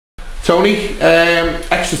Tony,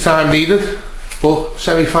 extra time needed, but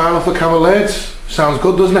semi-final for Cammell Laird. Sounds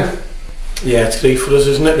good, doesn't it? Yeah, it's great for us,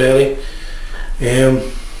 isn't it, really?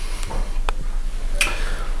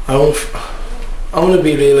 I want to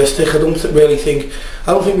be realistic. I don't think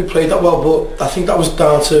we played that well, but I think that was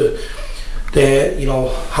down to their,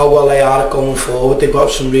 how well they are at going forward. They've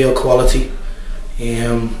got some real quality.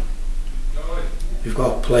 We've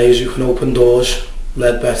got players who can open doors.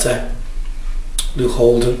 Laird, Luke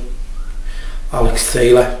Holden, Alex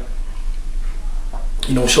Taylor.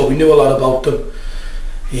 So we knew a lot about them.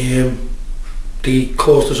 They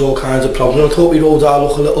caused us all kinds of problems. I thought we rolled our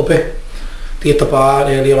luck a little bit. They hit the bar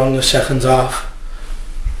earlier on in the second half.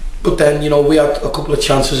 But then, we had a couple of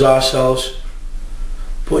chances ourselves.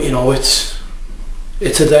 But,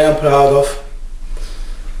 it's a day I'm proud of.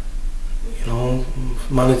 I'm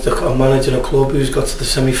managing a club who's got to the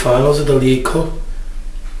semi-finals of the League Cup.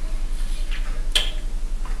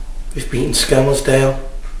 We've beaten Skelmersdale.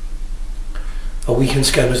 A weakened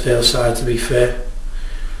Skelmersdale side, to be fair.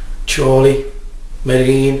 Chorley,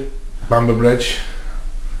 Marine, Bamber Bridge.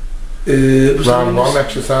 Round one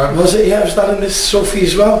extra time. Was it? Yeah, was that in this Sophie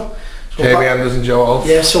as well? So Jamie Anders and Joe Holt.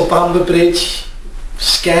 Yeah, so Bamber Bridge,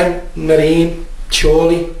 Skem, Marine,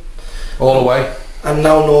 Chorley. All away. And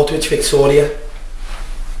now Northwich, Victoria.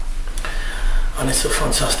 And it's a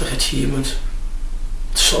fantastic achievement.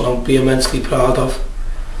 It's something I'll be immensely proud of.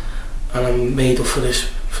 And I'm made up for this,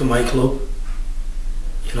 for my club.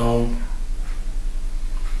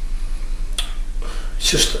 It's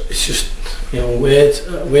just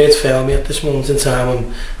words fail me at this moment in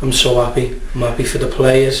time. I'm so happy. I'm happy for the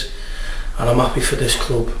players, and I'm happy for this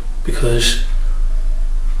club, because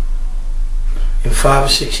in 5 or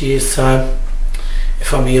 6 years' time,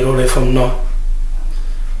 if I'm here or if I'm not,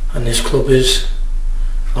 and this club is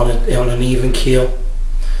on an even keel,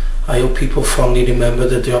 I hope people fondly remember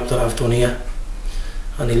the job that I've done here,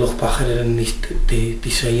 and they look back at it and they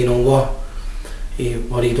say, you know what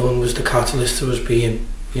he done was the catalyst to us being,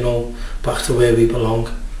 back to where we belong.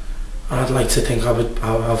 And I'd like to think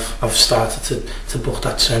I've started to book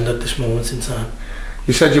that trend at this moment in time.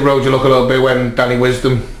 You said you rode your luck a little bit when Danny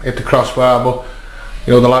Wisdom hit the crossbar, but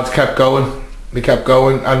the lads kept going. They kept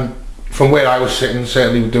going, and from where I was sitting,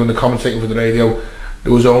 certainly doing the commentating for the radio, it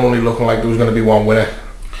was only looking like there was going to be one winner.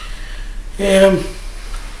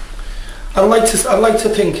 I'd like to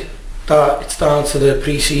think that it's down to the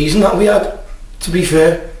pre-season that we had. To be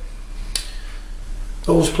fair,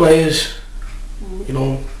 those players,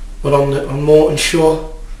 were on Morton Shaw,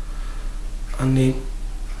 and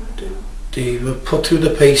they were put through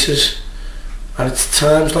the paces, and it's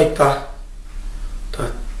times like that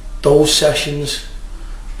those sessions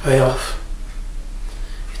pay off.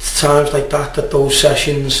 It's times like that those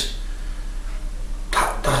sessions,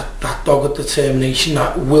 that dogged determination,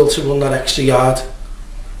 that will to run that extra yard,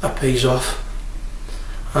 that pays off.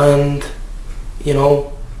 And it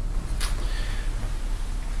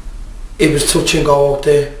was touch and go out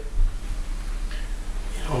there.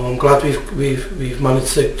 I'm glad we've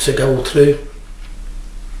managed to go through.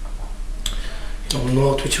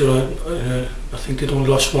 Northwich were, I think they'd only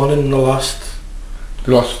lost one in the last.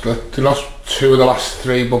 They lost 2 of the last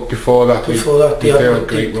 3, but before that they had a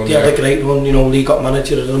great run. They had a great run. League got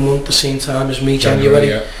manager of the month the same time as me, January.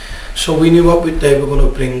 Yeah. So we knew what they were going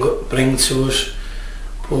to bring to us.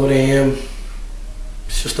 But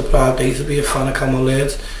it's just a proud day to be a fan of Cammell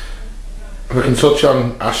Laird. If we can touch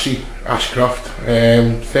on Ashcroft,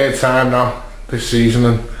 3rd time now this season,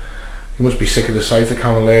 and he must be sick of the sight of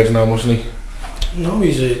Cammell Laird now, mustn't he? No,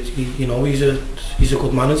 he's a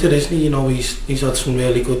good manager, isn't he? He's had some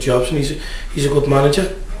really good jobs, and he's a good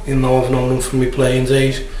manager. I've known him from my playing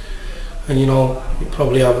days, and you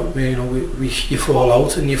probably have you fall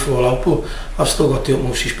out, but I've still got the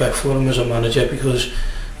utmost respect for him as a manager, because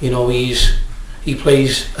he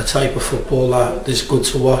plays a type of football that is good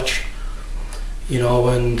to watch,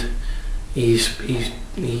 and he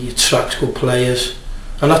attracts good players.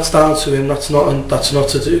 And that's down to him. That's nothing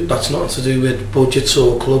to do with budgets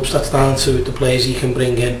or clubs. That's down to the players he can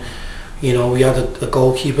bring in. We had a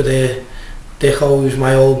goalkeeper there, Dicko, who's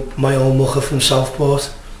my old mucker from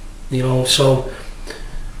Southport. So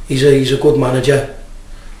he's a good manager.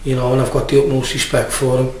 And I've got the utmost respect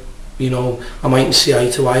for him. I mightn't see eye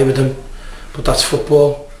to eye with him, but that's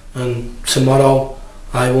football. And tomorrow,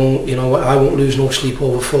 I won't lose no sleep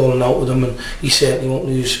over falling out with him, and he certainly won't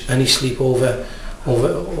lose any sleep over it.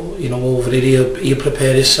 He'll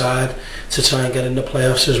prepare his side to try and get in the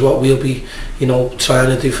playoffs, is what we'll be trying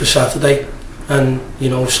to do for Saturday. And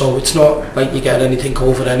so it's not like you get anything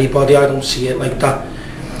over anybody. I don't see it like that.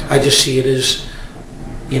 I just see it as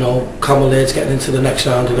you know, Cammell Laird's getting into the next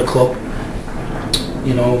round of the cup.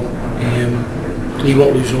 You know, he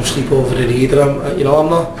won't lose no sleep over it either. You know, I'm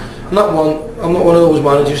not one of those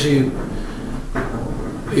managers who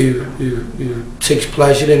takes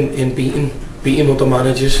pleasure in beating other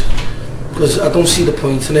managers, because I don't see the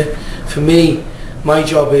point in it. For me, my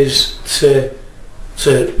job is to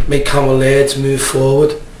make Cammell Laird's move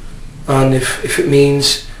forward, and if it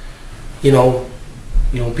means, you know,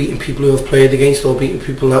 beating people who have played against, or beating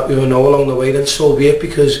people that we know along the way, then so be it.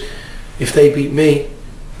 Because if they beat me,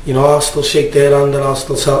 you know, I'll still shake their hand and I'll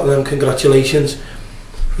still tell them congratulations.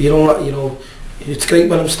 You know, it's great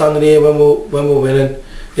when I'm standing here when we're winning.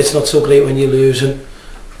 It's not so great when you're losing.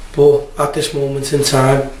 But at this moment in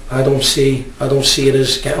time, I don't see it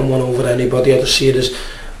as getting one over anybody. I just see it as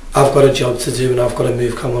I've got a job to do and I've got to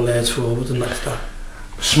move Cammell Laird forward, and that's that.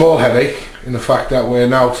 Small headache in the fact that we're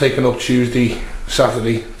now taking up Tuesday,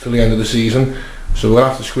 Saturday till the end of the season, so we're going to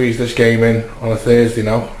have to squeeze this game in on a Thursday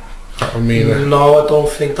now. I mean, no, I don't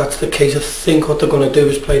think that's the case. I think what they're going to do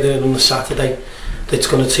is play it on the Saturday. It's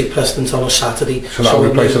going to take precedence on a Saturday. So that'll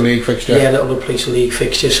replace a league fixture? Yeah, that'll replace a league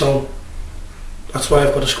fixture. So that's why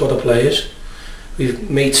I've got a squad of players. We've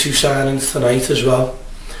made 2 signings tonight as well.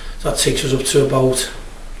 That takes us up to about,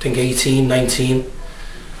 I think, 18, 19.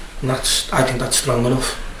 And I think that's strong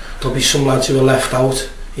enough. There'll be some lads who are left out.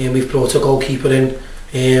 We've brought a goalkeeper in,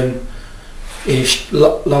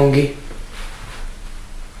 Longy.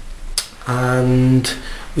 And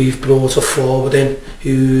we've brought a forward in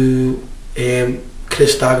who,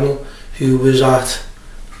 Chris Dagnall, who was at,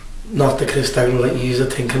 not the Chris Dagnall that you're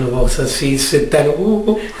thinking about. As Sid then,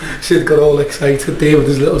 Sid got all excited there with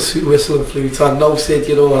his little whistle and flute on. No, Sid,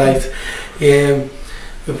 you're all right.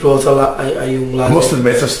 We brought a young lad. I must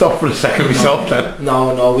admit, I stopped for a second myself then.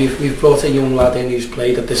 No, we've brought a young lad in who's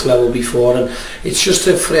played at this level before, and it's just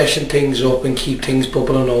to freshen things up and keep things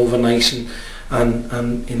bubbling over nice,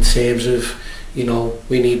 and in terms of, you know,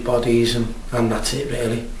 we need bodies, and that's it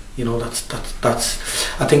really. You know, that's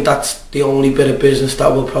I think that's the only bit of business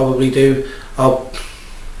that we'll probably do,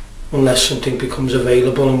 unless something becomes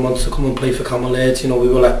available and wants to come and play for Cammell Laird. You know, we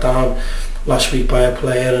were let down last week by a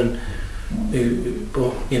player, and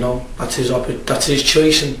but you know, that's his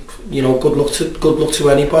choice, and you know, good luck to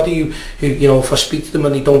anybody who you know, if I speak to them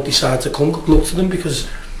and they don't decide to come, good luck to them, because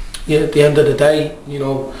yeah, at the end of the day, you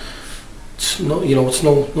know, it's not, you know, it's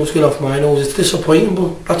no skin off my nose. It's disappointing,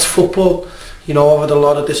 but that's football. You know, I've had a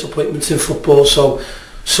lot of disappointments in football, so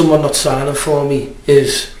someone not signing for me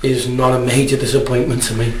is not a major disappointment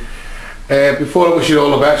to me. Before I wish you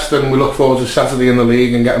all the best, and we look forward to Saturday in the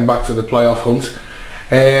league and getting back to the playoff hunt.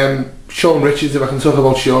 Sean Richards, if I can talk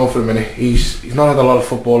about Sean for a minute, he's not had a lot of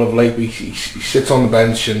football of late. He sits on the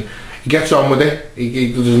bench and he gets on with it.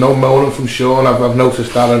 There's no moaning from Sean. I've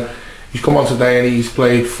noticed that, and he's come on today and he's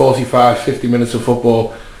played 45-50 minutes of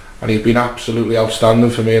football, and he's been absolutely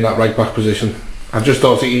outstanding for me in that right back position. I just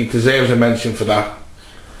thought he deserves a mention for that.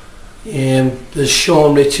 There's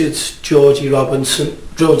Sean Richards, Georgie Robertson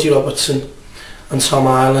and Tom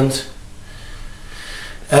Ireland,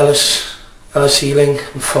 Ellis Ealing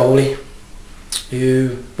and Foley,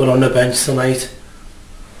 who were on the bench tonight,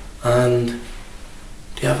 and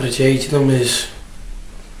the average age of them is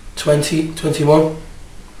 20, 21,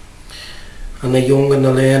 and they're young and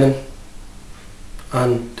they're learning,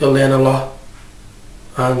 and they'll learn a lot.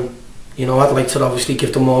 And you know, I'd like to obviously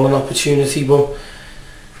give them all an opportunity, but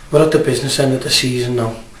we're at the business end of the season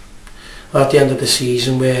now. We're at the end of the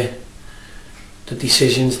season where the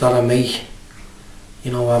decisions that I make,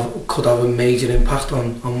 you know, could have a major impact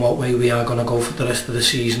on what way we are going to go for the rest of the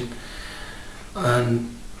season.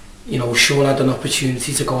 And you know, Sean had an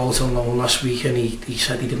opportunity to go out on loan last week, and he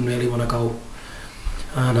said he didn't really want to go,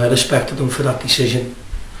 and I respected him for that decision.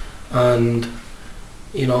 And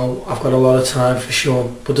you know, I've got a lot of time for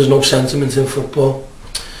Sean, but there's no sentiment in football.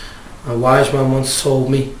 A wise man once told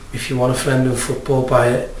me, if you want a friend in football, buy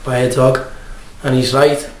a dog. And he's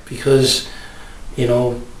right, because you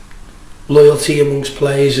know, loyalty amongst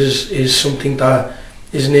players is something that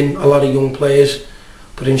isn't in a lot of young players,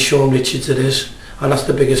 but in Sean Richards it is, and that's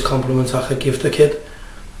the biggest compliment I could give the kid.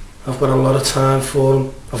 I've got a lot of time for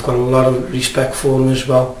him, I've got a lot of respect for him as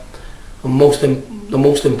well, and the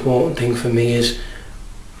most important thing for me is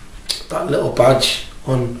that little badge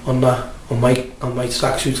on my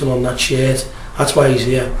tracksuit and on that shirt. That's why he's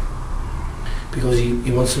here, because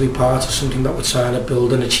he wants to be part of something that we're trying to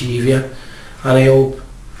build and achieve here, and I hope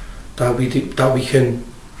that we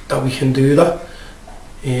can do that.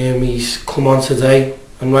 He's come on today,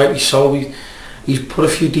 and rightly so. He's put a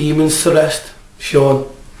few demons to rest, Sean.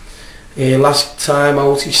 Last time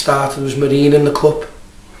out he started was Marine in the Cup,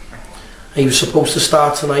 He was supposed to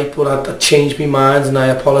start tonight, but I changed my mind and I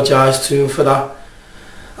apologised to him for that.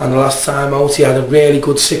 And the last time out he had a really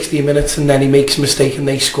good 60 minutes and then he makes a mistake and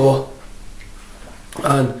they score.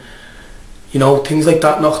 And you know, things like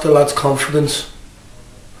that knock the lad's confidence.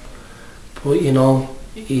 But you know,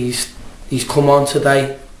 he's come on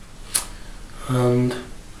today and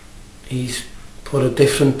he's put a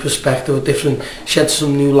different perspective, shed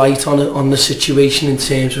some new light on the situation in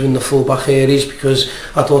terms of in the full-back areas, because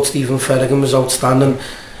I thought Stephen Ferrigan was outstanding.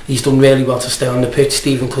 He's done really well to stay on the pitch,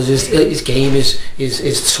 Stephen, because his game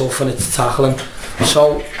is tough and it's tackling.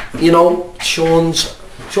 So, you know, Sean's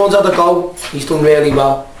had a go, he's done really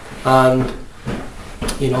well, and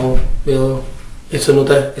you know, it's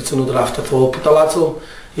another afterthought. But the lads will,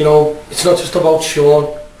 you know, it's not just about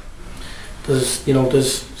Sean. There's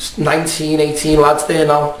 19, 18 lads there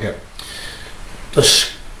now. Yeah. The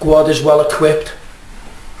squad is well equipped.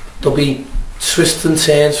 There'll be twists and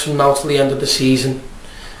turns from now to the end of the season.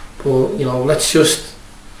 But you know, let's just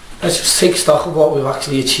take stock of what we've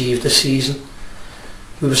actually achieved this season.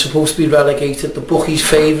 We were supposed to be relegated, the bookies'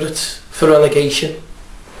 favourites for relegation.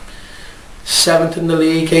 7th in the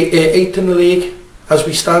league, 8th in the league as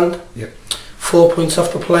we stand. Yeah. 4 points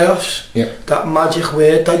off the playoffs. Yeah. That magic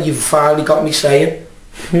word that you've finally got me saying.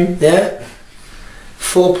 Yeah.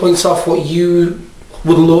 4 points off what you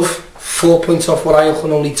would love. 4 points off what I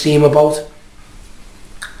can only dream about.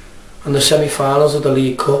 And the semi-finals of the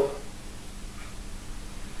League Cup.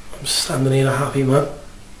 I'm standing here a happy man.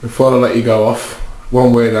 Before I let you go off,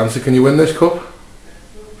 one word answer: can you win this cup?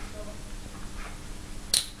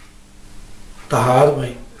 The hard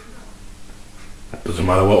way. Doesn't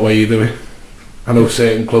matter what way you do it. I know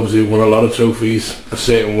certain clubs who won a lot of trophies a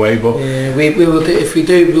certain way, but yeah, we will do, if we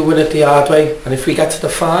do, we'll win it the hard way. And if we get to the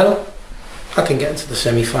final, I think getting to the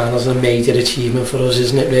semi-finals is a major achievement for us,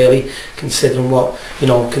 isn't it? Really, considering what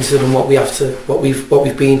we have to, what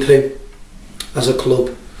we've been through as a club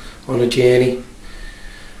on a journey.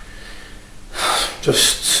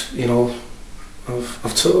 Just me,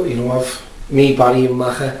 Barry, and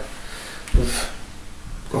Macha, we've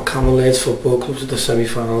got Cammell Laird's football clubs at the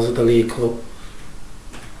semi-finals of the League Cup.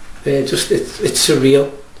 It's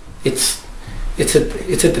surreal. It's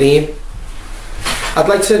a dream. I'd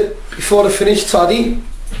like to, before I finish, Toddy,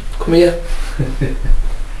 come here.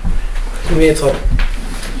 Come here, Todd.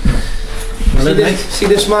 See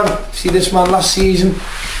this man last season.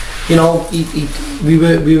 You know, we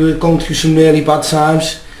were going through some really bad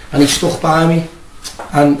times, and he stuck by me.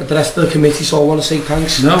 And the rest of the committee, so I want to say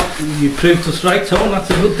thanks. No, you proved us right, Tom. That's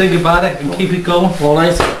a good thing about it, and keep it going. All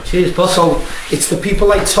right. Cheers, boss. So it's the people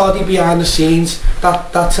like Toddy behind the scenes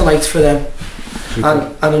that tonight's for them.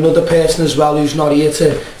 And another person as well who's not here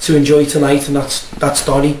to enjoy tonight, and that's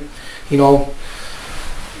Donny. You know,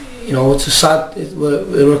 it's a sad.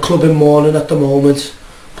 We're a club in mourning at the moment,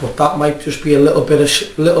 but that might just be a little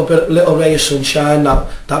ray of sunshine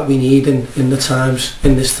that we need in this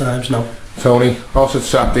times now. Tony, also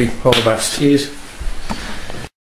Saturday, all the best. Cheers.